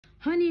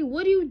Honey,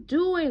 what are you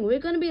doing? We're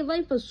gonna be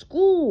late for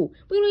school.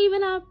 We don't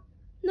even have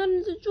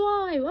nothing to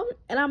drive.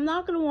 And I'm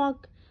not gonna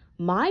walk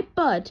my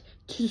butt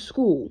to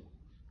school.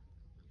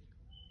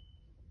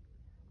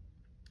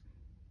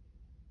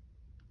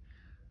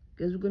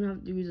 Guess we're gonna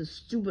have to use a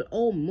stupid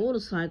old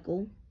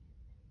motorcycle.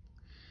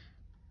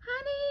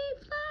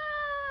 Honey,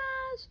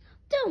 Flash!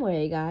 Don't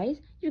worry,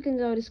 guys. You can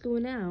go to school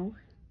now.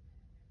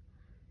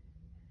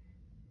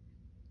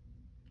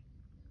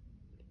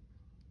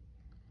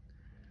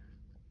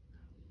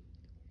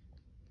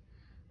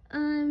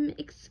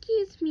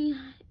 Excuse me,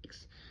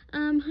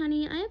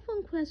 honey, I have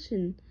one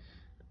question.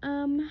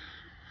 How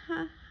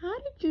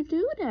did you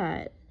do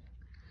that?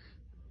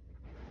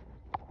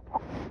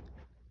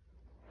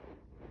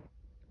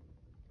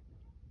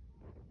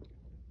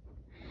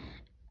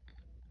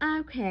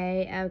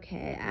 Okay,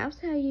 I'll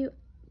tell you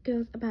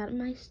girls about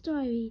my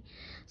story.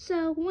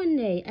 So one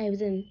day I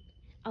was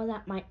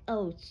at my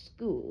old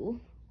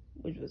school,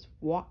 which was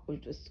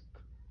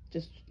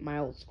just my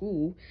old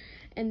school,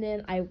 and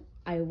then I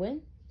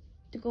went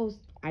to go.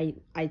 I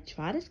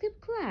tried to skip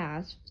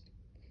class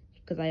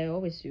because I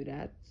always do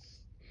that,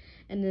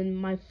 and then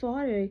my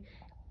father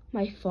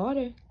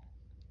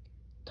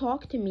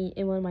talked to me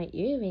in one of my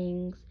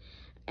earrings,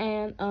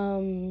 and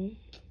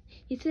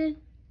he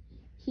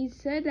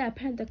said that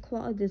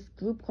this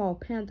group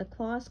called Panda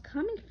Claus,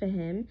 coming for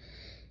him,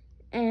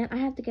 and I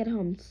have to get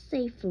home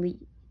safely.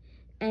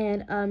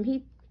 And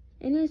he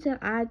said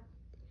I had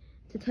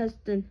to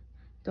test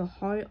the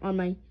heart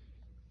on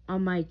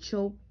my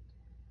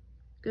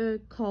choker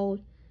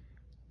code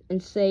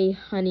and say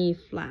Honey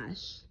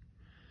Flash.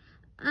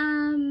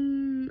 I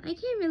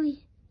can't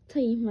really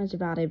tell you much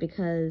about it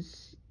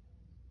because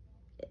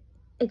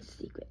it's a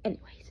secret.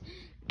 Anyways,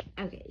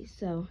 okay,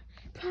 so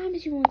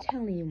promise you won't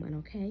tell anyone,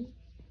 okay?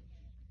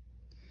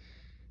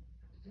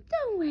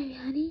 Don't worry,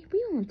 honey,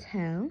 we won't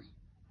tell.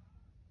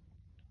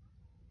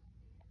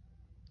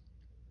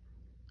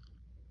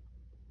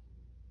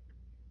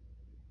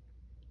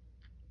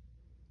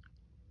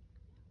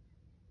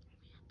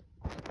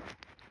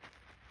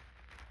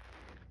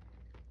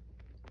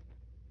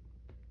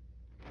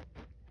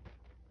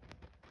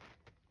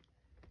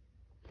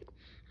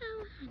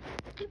 Oh, honey,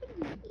 I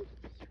wouldn't leave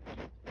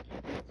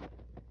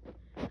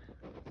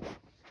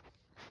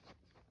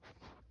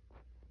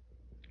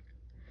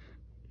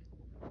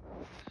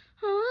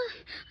Huh?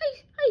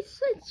 I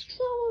sense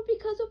trouble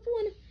because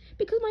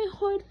my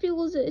heart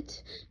feels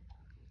it.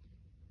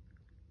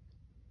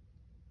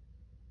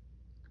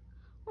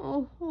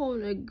 Oh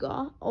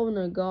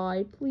no,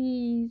 guy,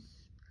 please.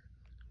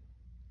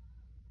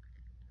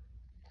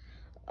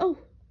 Oh,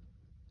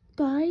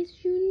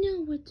 guys, you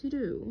know what to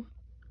do.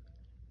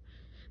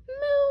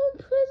 Moon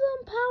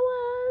Prism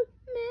Power,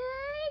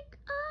 make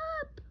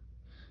up.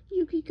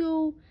 You could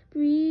go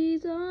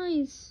breeze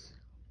ice.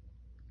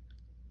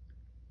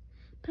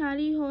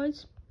 Patty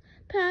heart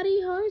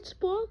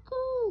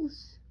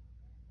sparkles.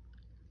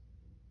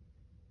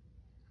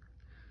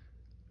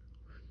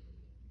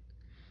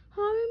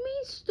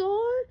 Harmony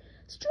star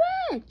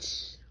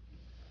stretch.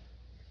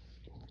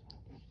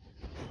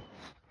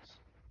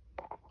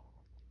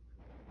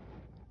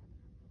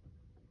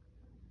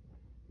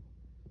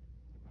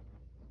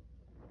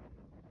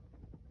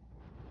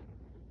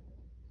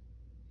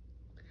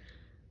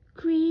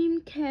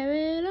 Cream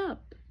carrot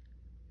up.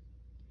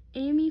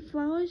 Amy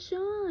flower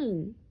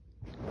shine.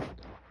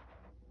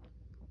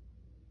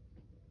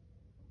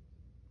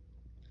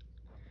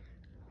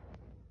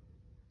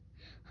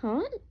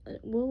 Huh?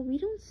 Well, we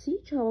don't see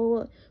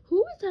trouble.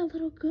 Who is that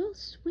little girl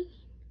swinging?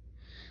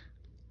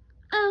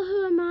 Oh,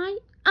 who am I?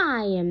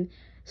 I am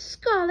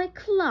Scarlet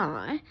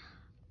Claw.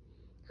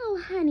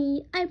 Oh,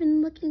 honey, I've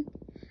been looking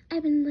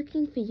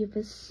for you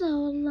for so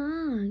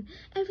long.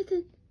 Ever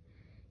since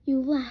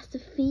you last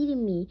defeated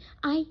me,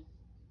 I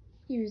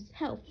used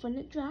help from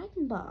the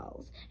Dragon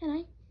Balls, and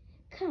I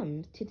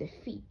come to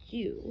defeat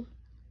you.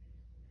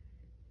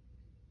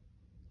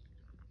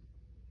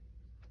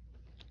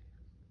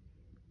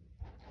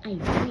 I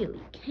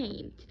really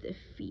came to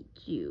defeat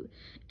you,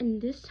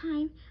 and this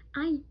time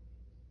I'm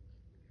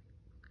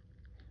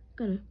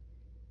gonna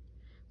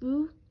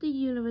rule the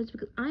universe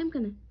because I'm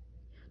gonna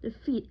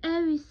defeat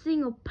every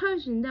single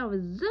person that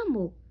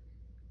resembles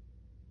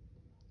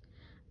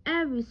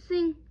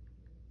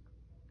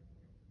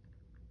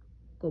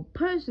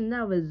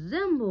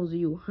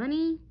you,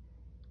 honey.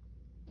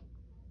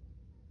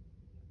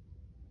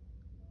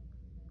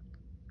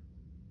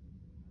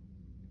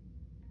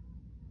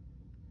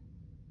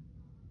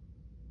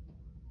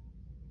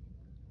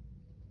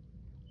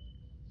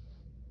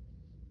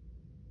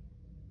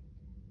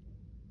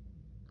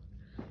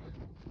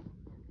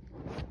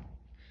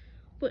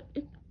 But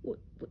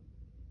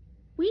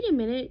wait a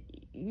minute,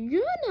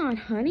 you're not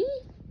Honey.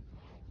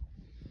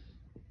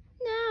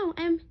 No,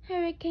 I'm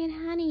Hurricane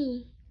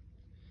Honey.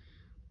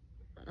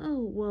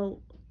 Oh,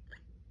 well,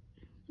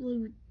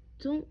 you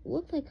don't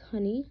look like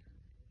Honey.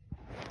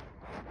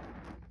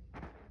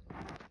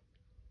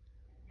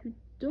 You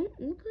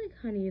don't look like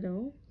Honey at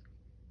all.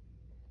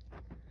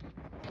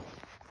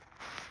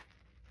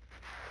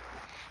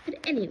 But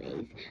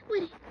Anyways,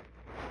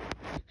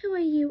 who are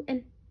you?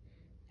 And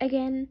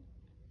again,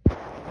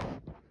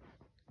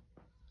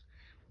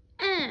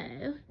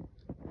 oh,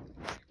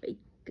 wait,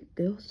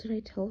 girl, should I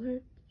tell her?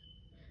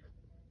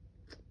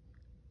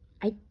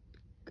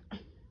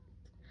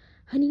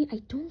 Honey,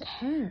 I don't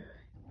care.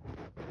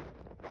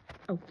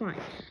 Oh, fine.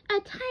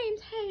 At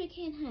times,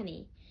 Hurricane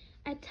Honey.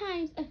 At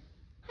times, a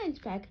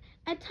Hunchback.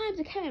 At times,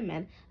 a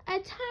Cameraman.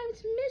 At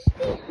times,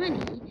 Misty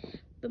Honey.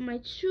 But my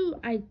true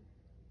identity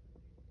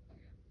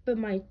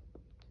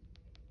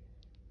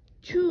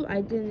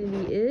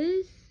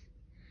is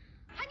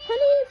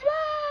Honey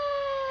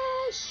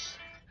Flash.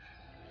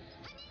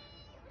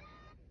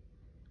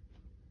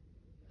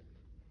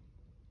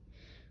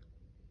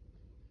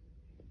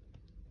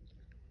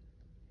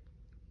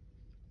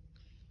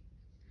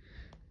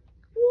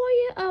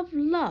 Warrior of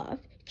Love,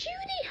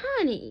 Judy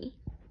Honey.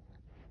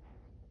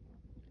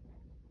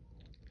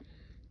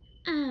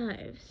 Oh,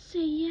 so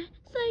you're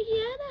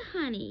the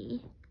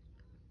honey.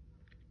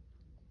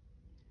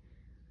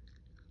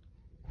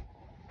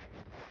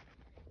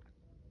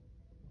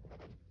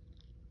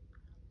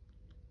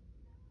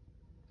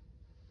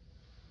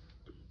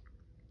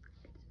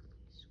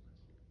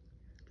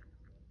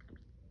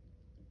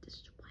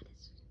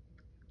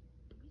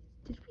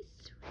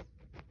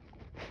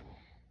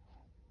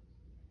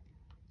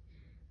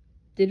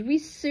 Did we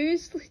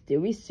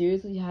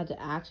seriously have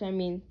to ask? I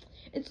mean,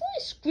 it's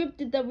only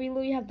scripted that we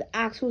really have to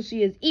ask who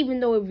she is,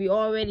 even though we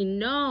already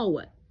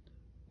know.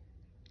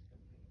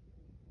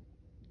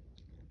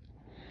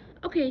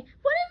 Okay,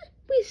 what did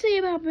we say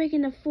about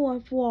breaking the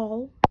fourth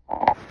wall?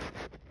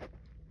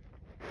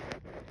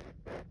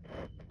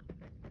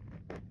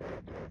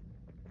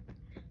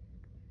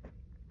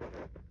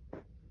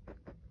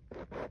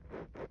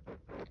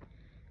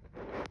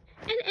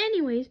 And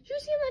anyways, you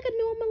seem like a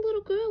normal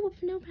little girl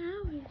with no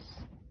powers.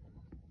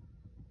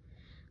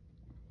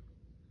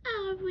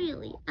 Oh,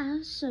 really?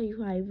 I'll show you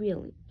who I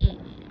really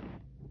am.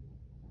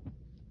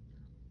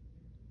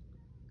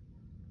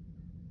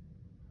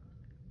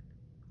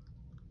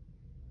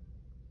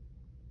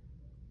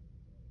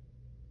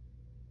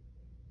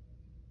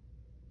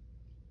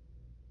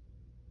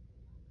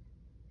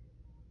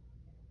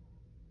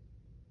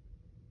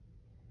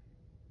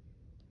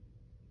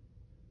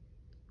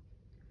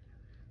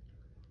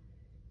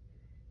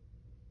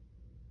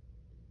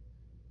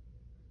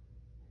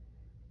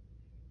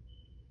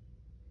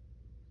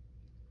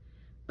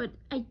 But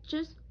I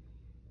just...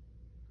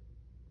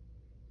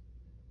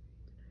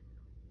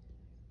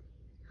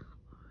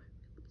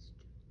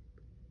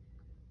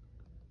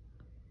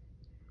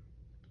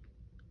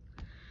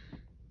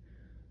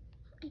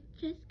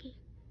 came.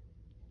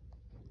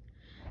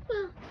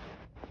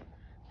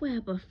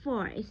 Well,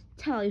 before I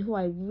tell you who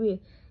I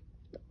really...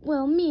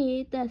 Well,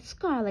 me, the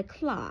Scarlet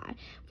Claw,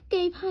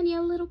 gave Honey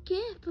a little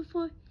gift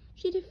before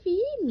she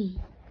defeated me.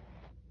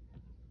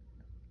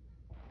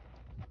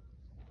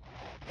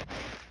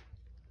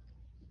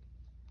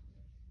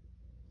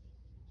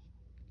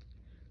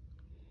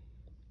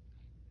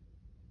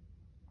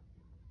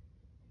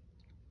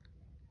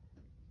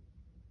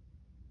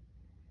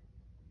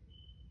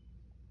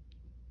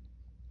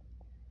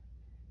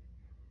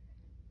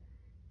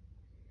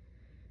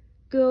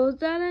 Girls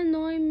that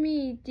annoy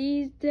me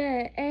these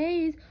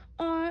days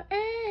are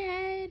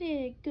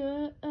headed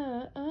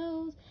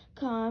girls.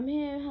 Come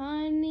here,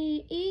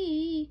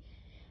 honey,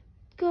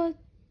 cause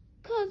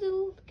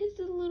it's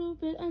a little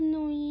bit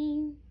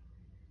annoying.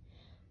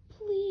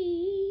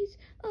 Please,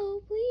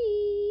 oh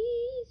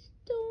please,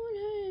 don't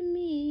hurt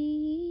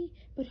me.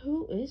 But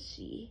who is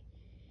she?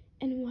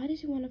 And why does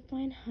she want to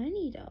find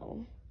Honey,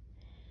 though?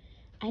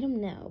 I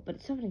don't know,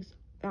 but something's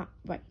not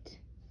right.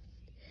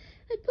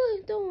 But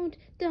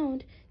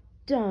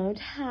don't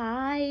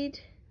hide.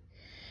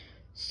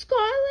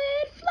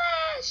 Scarlet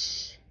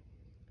Flash!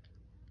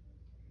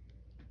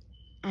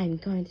 I'm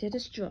going to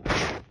destroy.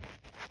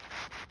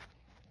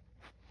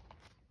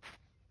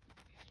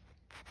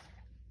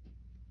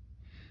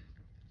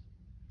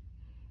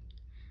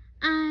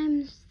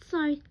 I'm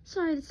sorry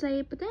to say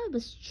it, but that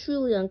was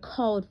truly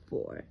uncalled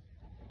for.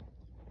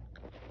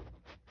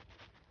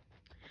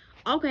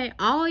 Okay,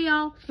 all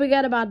y'all,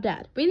 forget about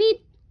that. We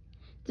need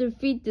to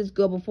defeat this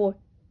girl before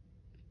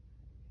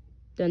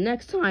the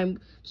next time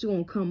she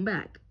won't come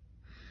back.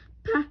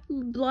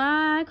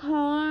 Black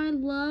Heart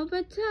Love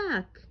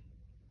Attack.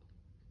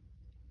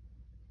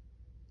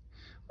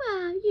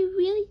 Wow, you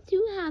really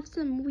do have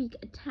some weak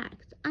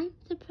attacks. I'm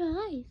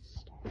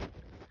surprised.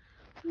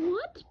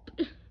 What?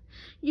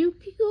 You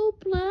can go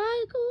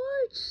Black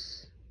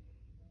Hearts?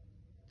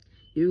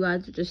 You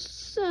guys are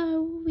just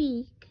so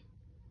weak.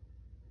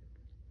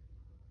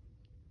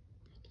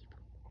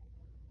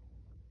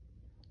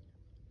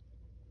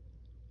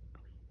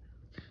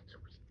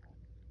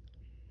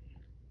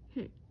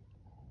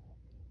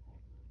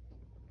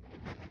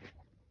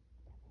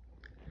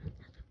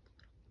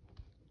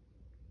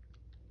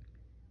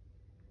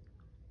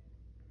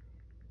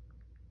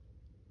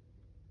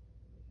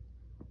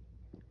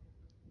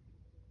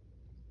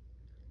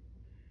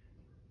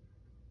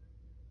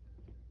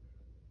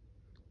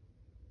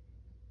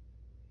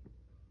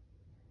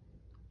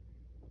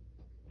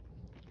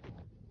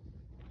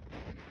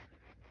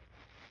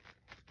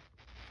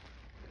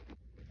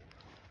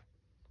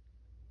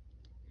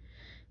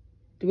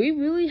 Do we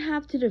really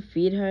have to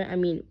defeat her? I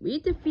mean, we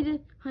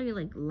defeated Honey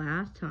like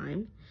last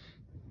time.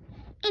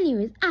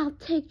 Anyways, I'll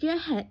take your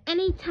head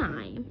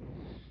anytime.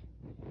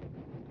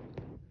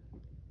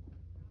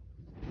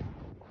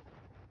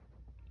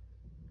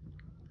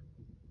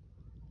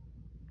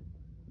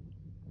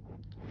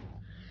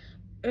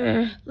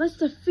 Let's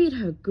defeat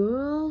her,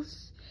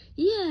 girls.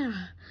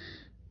 Yeah.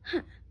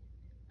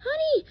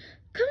 Honey,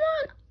 come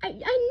on. I know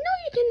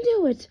you can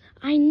do it.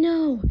 I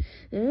know.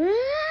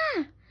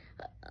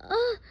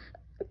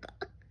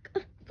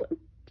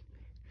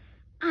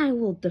 I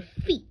will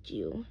defeat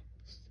you.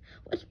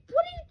 What are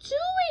you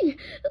doing?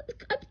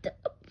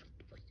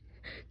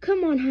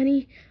 Come on,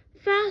 honey.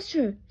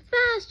 Faster,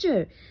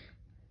 faster.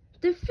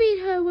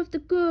 Defeat her with the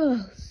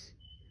girls.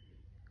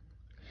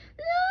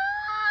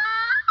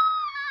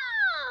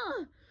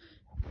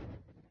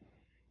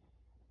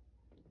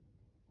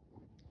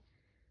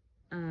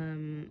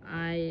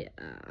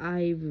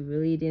 I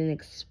really didn't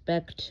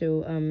expect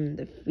to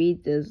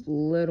defeat this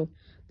little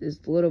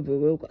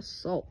Baroque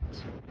assault.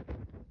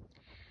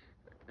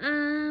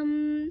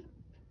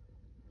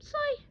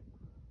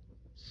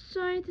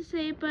 Sorry to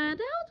say, but that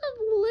was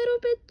a little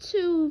bit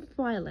too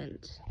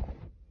violent.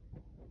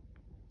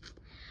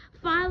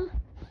 Violent,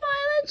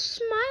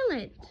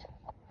 smilent.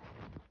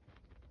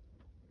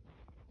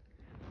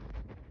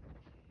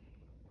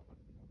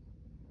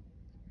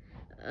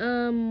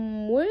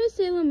 Where's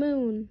Sailor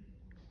Moon?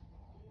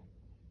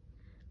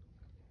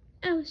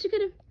 Oh, she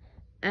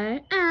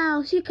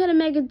couldn't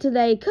make it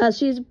today cause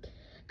she's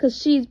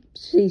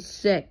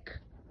sick.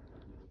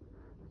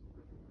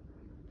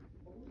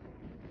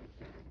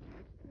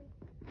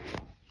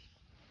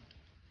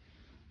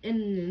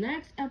 In the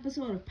next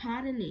episode of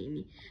Pat and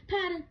Amy,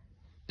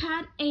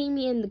 Pat,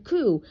 Amy, and the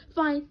crew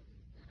find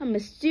a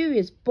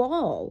mysterious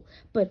ball,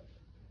 but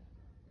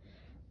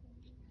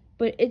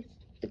it's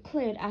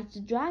declared as the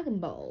Dragon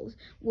Balls.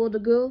 Will the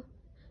girls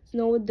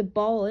know what the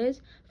ball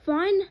is?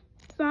 Find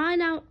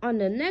out on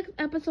the next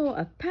episode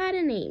of Pat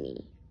and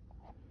Amy.